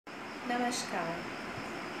Namaskar.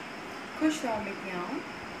 Khush raho betiyaon.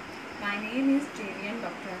 My name is JVN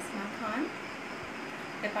Dr. Asma Khan,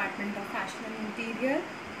 Department of Fashion and Interior,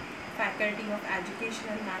 Faculty of Education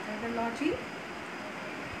and Methodology.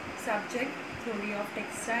 Subject Theory of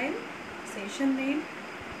Textile. Session name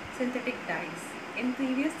Synthetic Dyes. In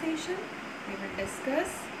previous session, we will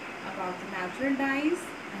discuss about the natural dyes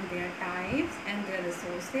and their types and their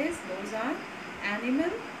resources. Those are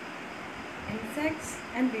animal, insects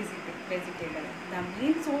and vegetable. The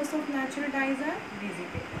main source of natural dyes are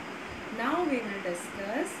vegetable. Now we will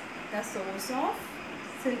discuss the source of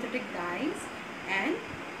synthetic dyes and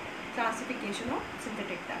classification of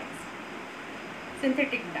synthetic dyes.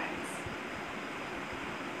 Synthetic dyes.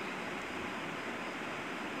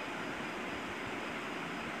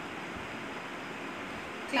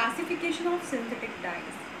 Classification of synthetic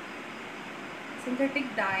dyes. Synthetic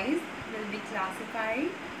dyes will be classified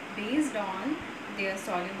based on their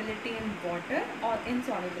solubility in water or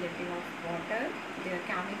insolubility of water, their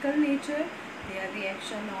chemical nature, their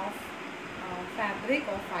reaction of fabric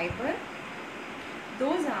or fiber.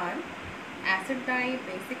 Those are acid dye,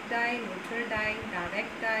 basic dye, neutral dye,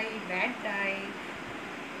 direct dye, wet dye,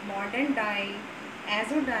 mordant dye,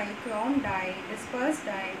 azo dye, chrome dye, dispersed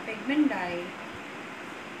dye, pigment dye,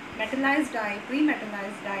 metallized dye,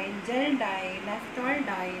 pre-metallized dye, gel dye, naphthol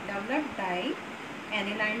dye, developed dye,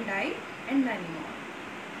 aniline dye and many more.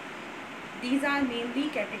 These are mainly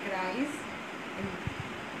categorized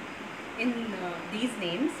in these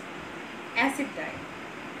names. Acid dye.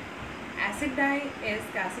 Acid dye is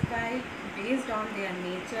classified based on their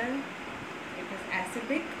nature. It is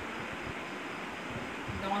acidic,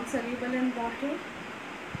 non-soluble in water.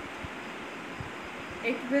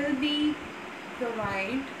 It will be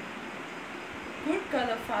provide good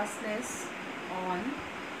color fastness on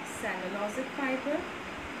cellulosic fiber,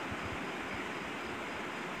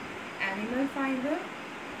 animal fiber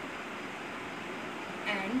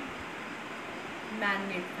and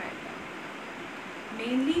man-made fiber.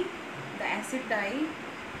 Mainly the acid dye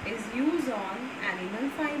is used on animal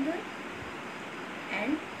fiber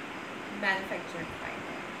and manufactured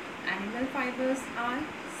fiber. Animal fibers are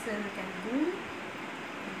silk and wool.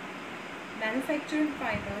 Manufactured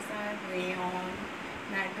fibers are rayon,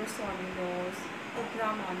 nitrocellulose,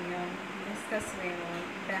 cupramonium, viscous rayon,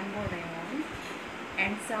 bamboo rayon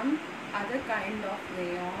and some other kind of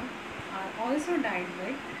rayon are also dyed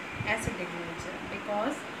with acidic nature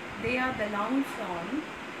because they are belong from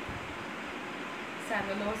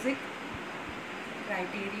cellulosic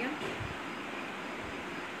criteria,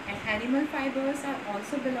 and animal fibers are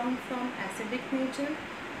also belong from acidic nature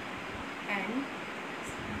and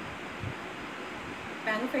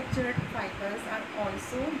manufactured fibers are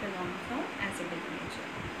also belong from acidic nature.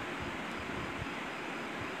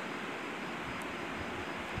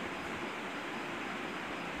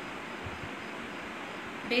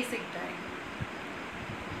 Basic dye.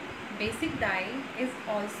 Basic dye is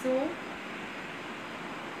also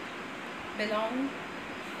belong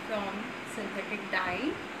from synthetic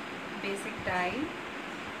dye. Basic dye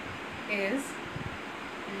is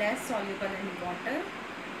less soluble in water.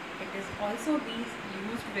 It is also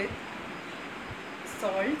used with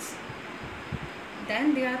salts.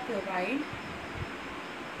 Then they are provide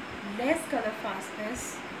less color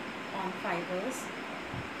fastness on fibers.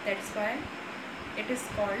 That's why it is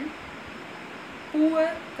called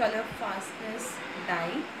poor color fastness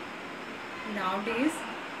dye. Nowadays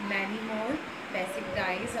many more basic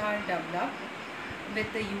dyes are developed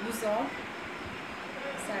with the use of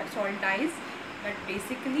salt dyes, but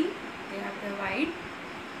basically they have provide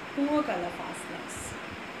poor color fastness.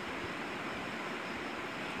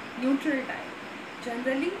 Neutral dye.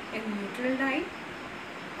 Generally in neutral dye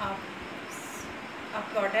a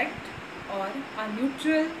product or a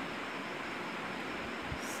neutral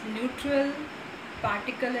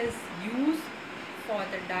particle is used for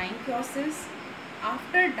the dyeing process.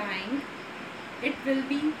 After dyeing, it will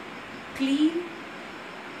be clean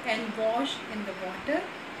and washed in the water,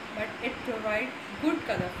 but it provides good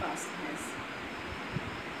color fastness.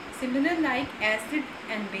 Similar like acid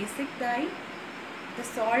and basic dye, the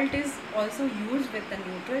salt is also used with the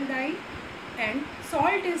neutral dye, and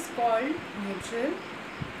salt is called neutral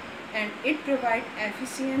and it provides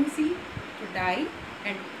efficiency to dye,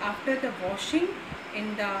 and after the washing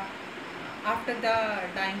after the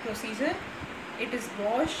dyeing procedure it is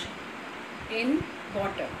washed in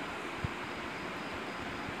water.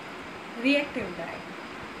 Reactive dye.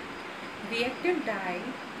 Reactive dye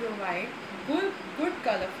provide good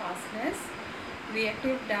color fastness.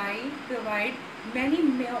 Reactive dye provide many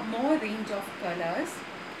more range of colors.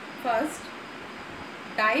 First,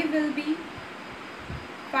 dye will be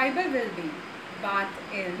Fiber will be bathed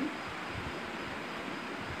in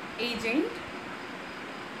agent.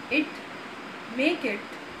 It make it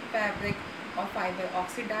fabric or fiber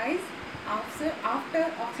oxidize. After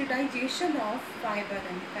oxidization of fiber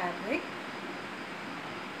and fabric,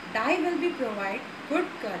 dye will be provide good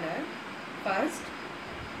color. First,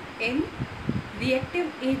 in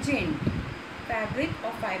reactive agent, fabric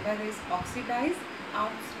or fiber is oxidized.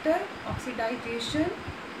 After oxidization,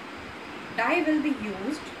 dye will be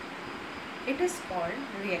used. It is called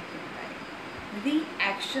reactive dye.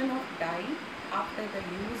 Reaction of dye after the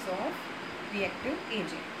use of reactive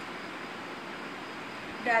agent.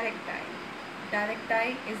 Direct dye. Direct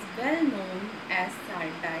dye is well known as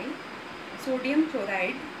salt dye. Sodium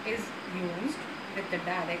chloride is used with the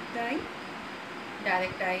direct dye.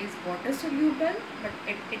 Direct dye is water soluble, but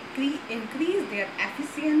it increase their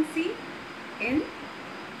efficiency in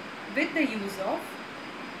with the use of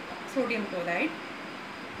sodium chloride,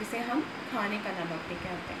 जिसे हम खाने का नमक भी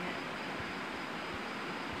कहते हैं.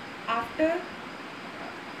 After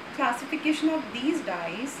classification of these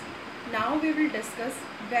dyes, now we will discuss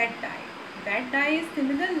wet dye. Wet dye is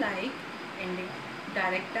similar like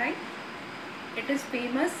direct dye. It is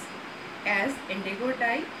famous as indigo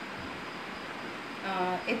dye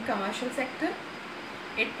in commercial sector.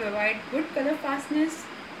 It provides good color fastness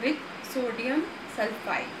with sodium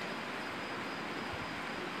sulfide.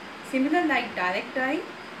 Similar like direct dye,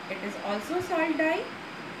 it is also salt dye,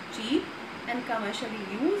 cheap and commercially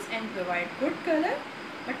used and provide good color,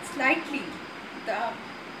 but slightly the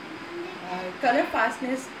color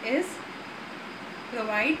fastness is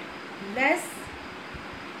provide less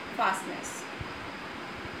fastness.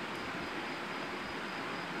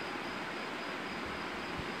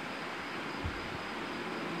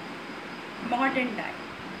 Modern dye.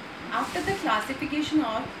 After the classification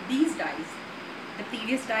of these dyes, the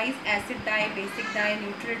previous dyes, acid dye, basic dye,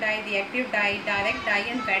 neutral dye, reactive dye, direct dye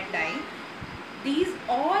and wet dye, these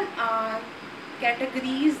all are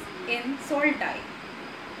categories in salt dye.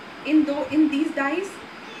 In these dyes,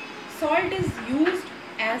 salt is used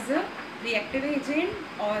as a reactive agent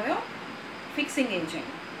or a fixing agent.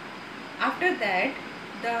 After that,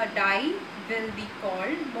 the dye will be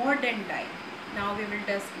called modern dye. Now we will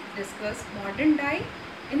discuss modern dye.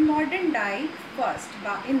 In modern dye,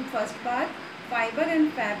 in first part, fiber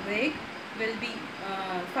and fabric will be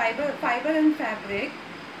fiber and fabric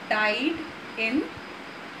dyed in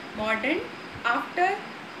modern. After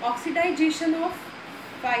oxidization of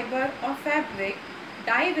fiber or fabric,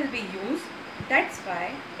 dye will be used. That's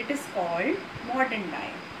why it is called modern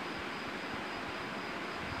dye.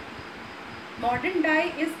 Modern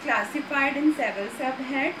dye is classified in several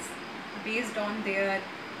subheads based on their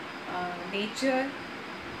nature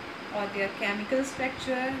or their chemical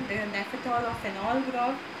structure, their nephthol or phenol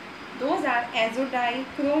group. Those are azo dye,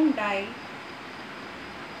 chrome dye,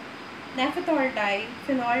 nephthol dye,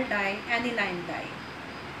 phenol dye, aniline dye.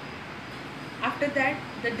 After that,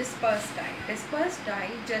 the dispersed dye. Dispersed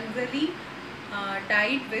dye generally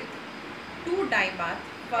dyed with two dye baths.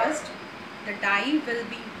 First, the dye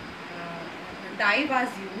was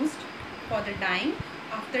used for the dyeing.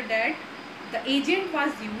 After that, the agent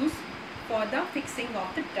was used for the fixing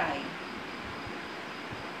of the dye.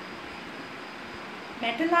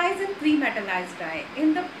 Metallized and pre-metallized dye.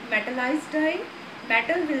 In the metallized dye,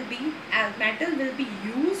 metal will be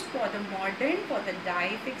used for the modern, for the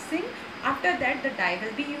dye fixing. After that, the dye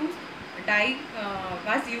will be used. Dye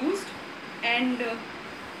was used, and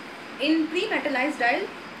in pre-metallized dye,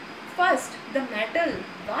 first the metal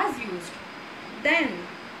was used, then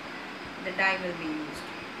the dye will be used.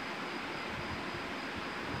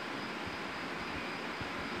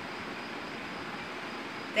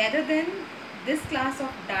 Rather than this class of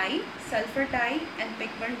dye, sulfur dye and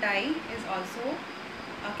pigment dye is also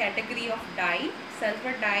a category of dye.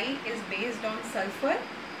 Sulfur dye is based on sulfur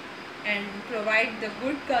and provide the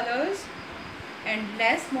good colors and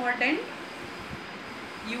less mordant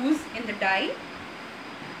use in the dye.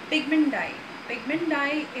 Pigment dye. Pigment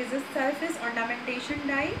dye is a surface ornamentation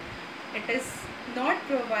dye. It is not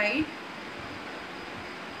provide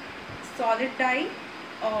solid dye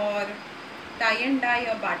or tie-in dye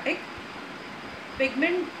or batik.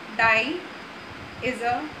 Pigment dye is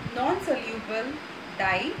a non-soluble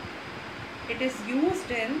dye. It is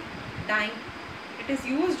used in dyeing. It is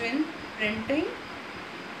used in printing,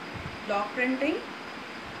 block printing.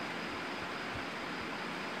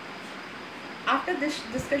 After this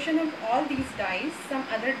discussion of all these dyes, some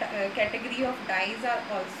other category of dyes are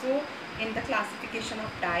also in the classification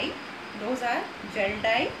of dye. Those are gel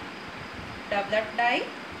dye, doublet dye.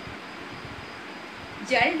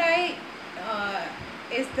 Gel dye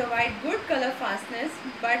is provide good color fastness,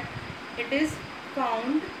 but it is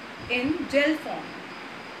found in gel form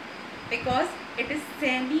because it is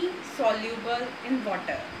semi-soluble in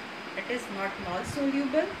water. It is not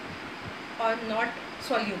non-soluble or not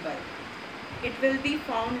soluble. It will be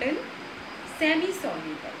found in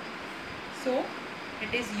semi-soluble. So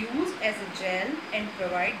it is used as a gel and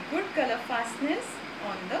provide good color fastness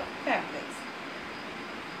on the fabrics.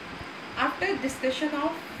 After discussion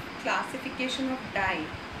of classification of dye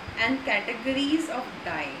and categories of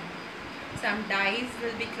dye, some dyes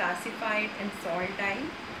will be classified in salt dye.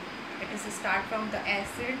 It is a start from the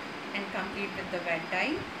acid and complete with the wet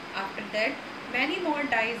dye. After that, many more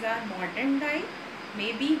dyes are modern dye.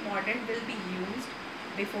 Maybe modern will be used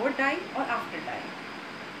before dye or after dye.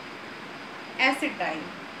 Acid dye,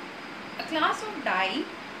 a class of dye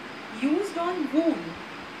used on wool,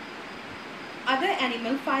 other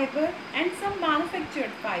animal fiber and some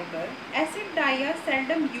manufactured fiber. Acid dye are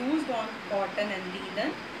seldom used on cotton and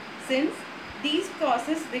linen since these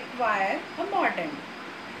processes require a mordant.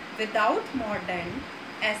 Without mordant,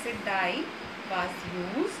 acid dye was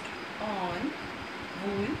used on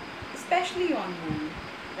wool, especially on wool.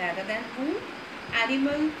 Rather than wool,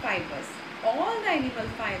 animal fibers. All the animal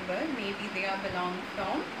fiber, maybe they are belong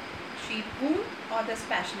from sheep wool or the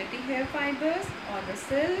specialty hair fibers or the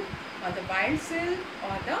silk or the wild silk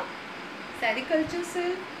or the sericulture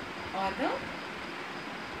silk or the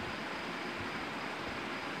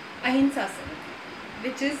ahimsa silk,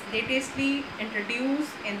 which is latestly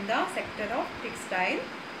introduced in the sector of textile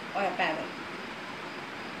or apparel.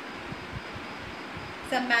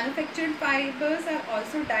 Some manufactured fibers are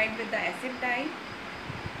also dyed with the acid dye.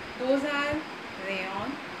 Those are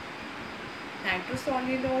rayon,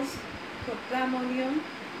 nitrocellulose, propylammonium,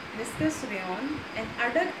 viscous rayon and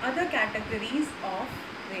other categories of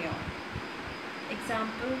rayon.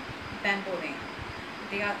 Example, bamboo rayon.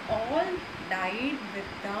 They are all dyed with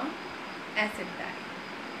the acid dye.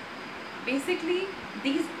 Basically,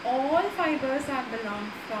 these all fibers are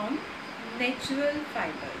belong from natural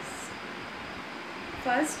fibers.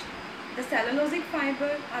 First, the cellulosic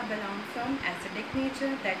fiber are belong from acidic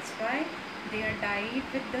nature. That's why they are dyed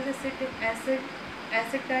with the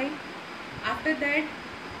acid dye. After that,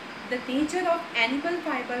 the nature of animal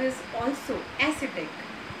fiber is also acidic.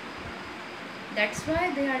 That's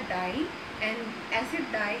why they are dyed, and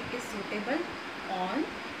acid dye is suitable on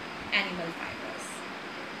animal fibers.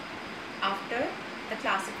 After the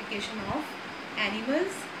classification of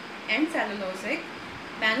animals and cellulosic,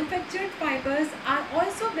 manufactured fibers are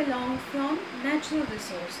also belong from natural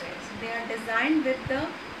resources. They are designed with the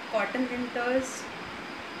cotton linters,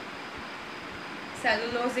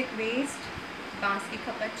 cellulosic waste, बांस की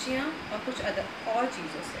खपच्चियाँ और कुछ और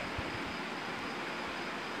चीज़ों से.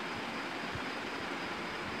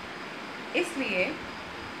 इसलिए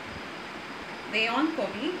rayon को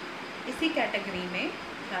भी इसी कैटेगरी में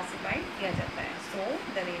क्लासिफाइड किया जाता है. So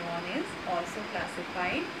the rayon is also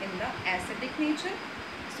classified in the acidic nature.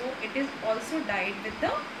 So it is also dyed with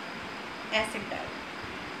the acid dye.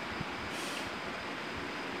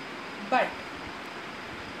 But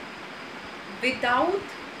without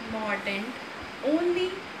mordant, only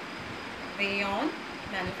rayon,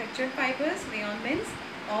 manufactured fibers, rayon means,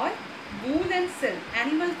 or wool and silk,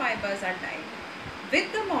 animal fibers are dyed.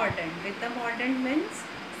 With the mordant means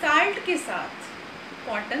salt के साथ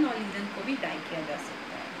cotton और linen को भी dye किया जा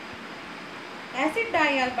सकता है. Acid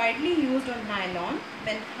dye are widely used on nylon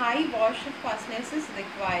when high wash fastness is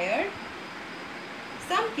required.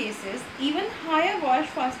 Some cases, even higher wash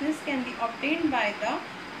fastness can be obtained by the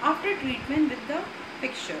after treatment with the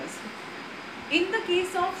fixtures. In the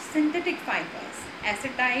case of synthetic fibers,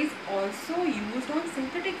 acid dye is also used on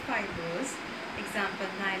synthetic fibers. Example,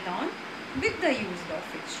 nylon with the use of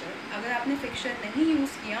fixture. अगर आपने fixture नहीं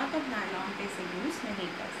use किया तो nylon पे से use नहीं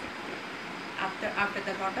कर सकते. After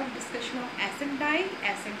the lot of discussion of acid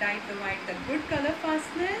dye provides the good color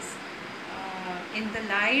fastness in the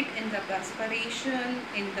light, in the perspiration,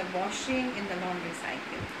 in the washing, in the laundry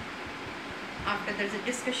cycle. After there is a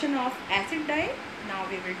discussion of acid dye, now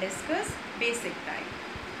we will discuss basic dye.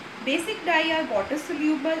 Basic dye are water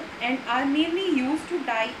soluble and are mainly used to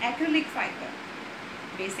dye acrylic fiber.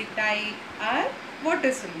 Basic dye are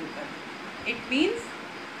water soluble. It means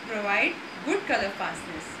provide good color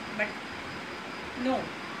fastness, but no,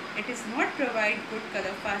 it is not provide good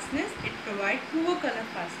color fastness, it provide poor color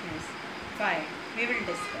fastness. Why? We will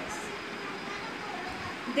discuss.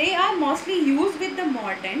 They are mostly used with the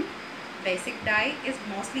mordant. Basic dye is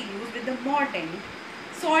mostly used with the mordant,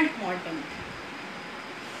 salt mordant.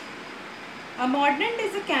 A mordant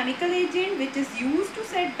is a chemical agent which is used to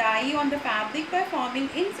set dye on the fabric by forming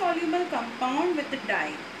insoluble compound with the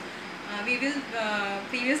dye. We will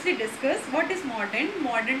previously discuss what is mordant.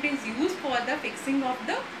 Mordant is used for the fixing of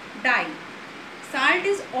the dye. Salt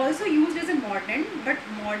is also used as a mordant, but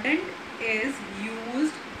mordant is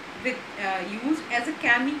used as a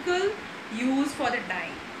chemical used for the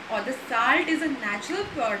dye, or the salt is a natural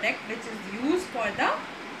product which is used for the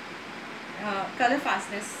color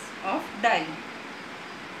fastness of dye.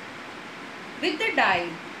 With the dye,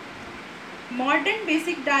 modern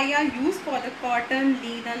basic dye are used for the cotton,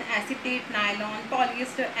 linen, acetate, nylon,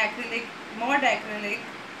 polyester, acrylic, mod acrylic.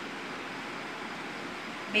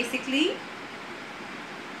 Basically,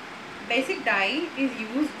 basic dye is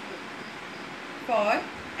used for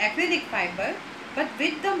acrylic fiber, but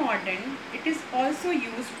with the modern, it is also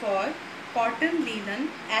used for cotton, linen,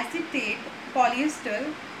 acetate,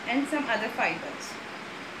 polyester and some other fibers.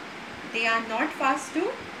 They are not fast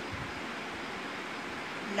to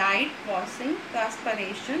light, washing,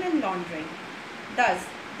 transpiration and laundering. Thus,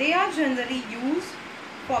 they are generally used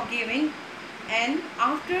for giving an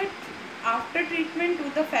after treatment to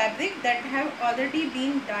the fabric that have already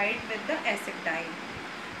been dyed with the acid dye.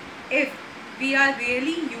 If we are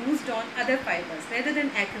really used on other fibers rather than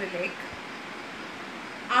acrylic,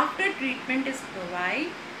 after treatment is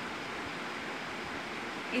provided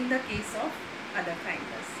in the case of other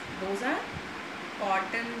fibers. Those are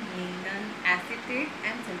cotton, linen, acetate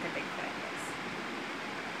and synthetic fibers.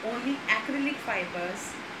 Only acrylic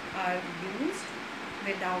fibers are used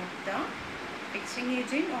without the fixing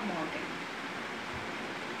agent or mordant.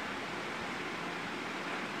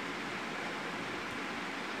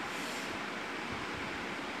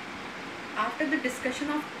 After the discussion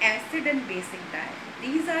of acid and basic dye,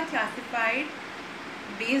 these are classified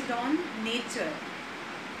based on nature.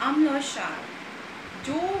 अम्ल और क्षार,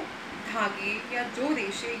 जो धागे या जो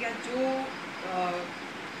रेशे या जो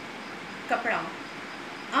कपड़ा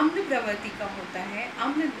अम्ल प्रवृत्ति का होता है,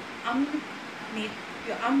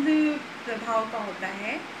 अम्ल प्रभाव का होता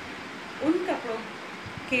है, उन कपड़ों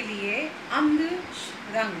के लिए अम्ल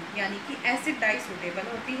रंग यानी कि एसिड डाई सूटेबल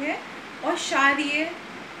होती है, और क्षारीय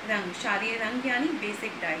रंग यानी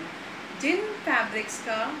बेसिक डाई जिन फैब्रिक्स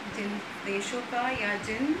का, जिन रेशों का या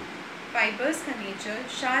जिन फाइबर्स का नेचर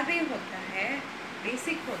क्षारीय होता है,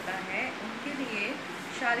 बेसिक होता है, उनके लिए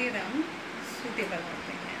क्षारीय रंग सूटेबल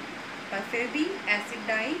होते हैं। पर फिर भी एसिड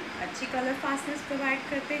डाई अच्छी कलर फास्टनेस प्रोवाइड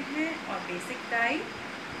करते हैं और basic dye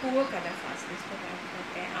poor colour fastness provide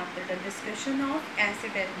करते हैं। After the discussion of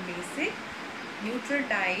acid and basic, neutral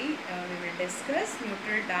die we will discuss.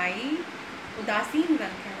 Neutral die उदासीन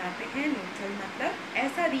रंग कहलाते हैं। न्यूट्रल मतलब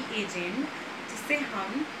ऐसा रीएजेंट जिससे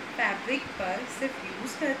हम फैब्रिक पर सिर्फ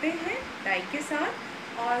यूज़ करते हैं डाई के साथ,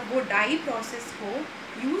 और वो डाई प्रोसेस को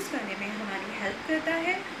यूज़ करने में हमारी हेल्प करता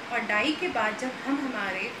है, और डाई के बाद जब हम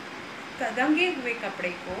हमारे रंगे हुए कपड़े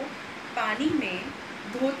को पानी में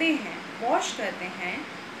धोते हैं, वॉश करते हैं,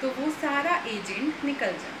 तो वो सारा एजेंट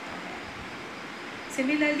निकल जाता है।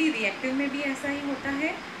 सिमिलरली रिएक्टिव में भी ऐसा ही होता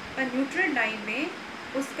है, पर न्यूट्रल डाई में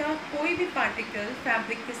उसका कोई भी पार्टिकल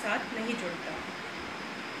फैब्रिक के साथ नहीं जुड़ता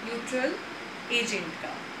न्यूट्रल एजेंट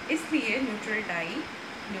का, इसलिए न्यूट्रल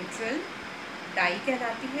डाई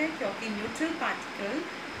कहलाती है, क्योंकि न्यूट्रल पार्टिकल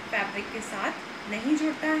फैब्रिक के साथ नहीं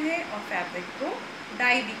जुड़ता है और फैब्रिक को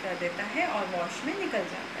डाई भी कर देता है और वॉश में निकल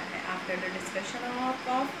जाता है। After the discussion of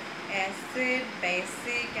acid,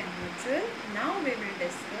 basic and neutral, now we will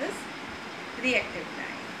discuss reactive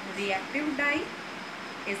die. Reactive die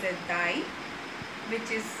is a dye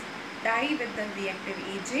which is dye with the reactive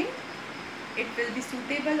agent. It will be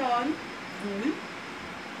suitable on wool,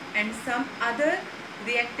 and some other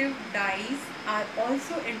reactive dyes are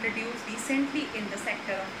also introduced recently in the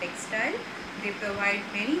sector of textile. They provide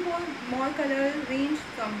many more color range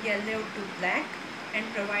from yellow to black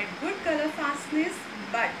and provide good color fastness,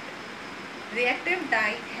 but reactive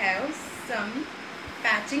dye have some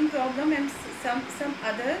patching problem and some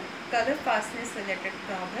other color fastness related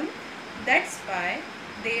problem. That's why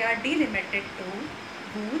they are delimited to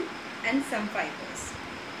wool and some fibers.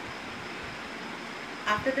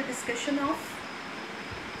 After the discussion of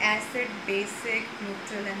acid, basic,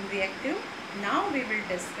 neutral and reactive, now we will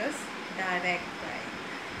discuss direct dye.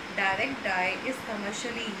 Direct dye is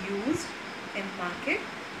commercially used in market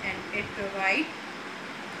and it provides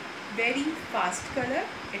very fast color.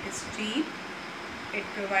 It is cheap. It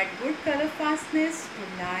provides good color fastness to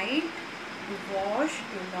light, to wash,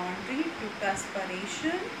 to laundry, to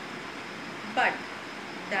perspiration. But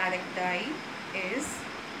direct dye is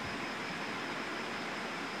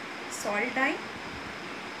salt dye.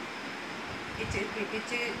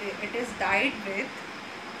 It is dyed with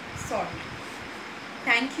salt.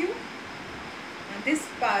 Thank you. This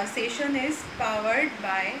session is powered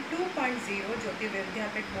by 2.0 Jayoti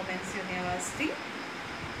Vidhyapeeth Women's University.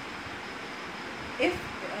 If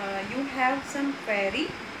you have some query,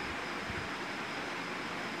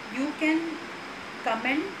 you can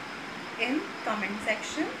comment in comment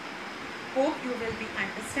section. Hope you will be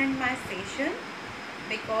understand my session,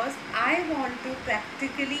 because I want to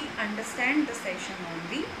practically understand the session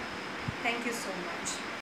only. Thank you so much.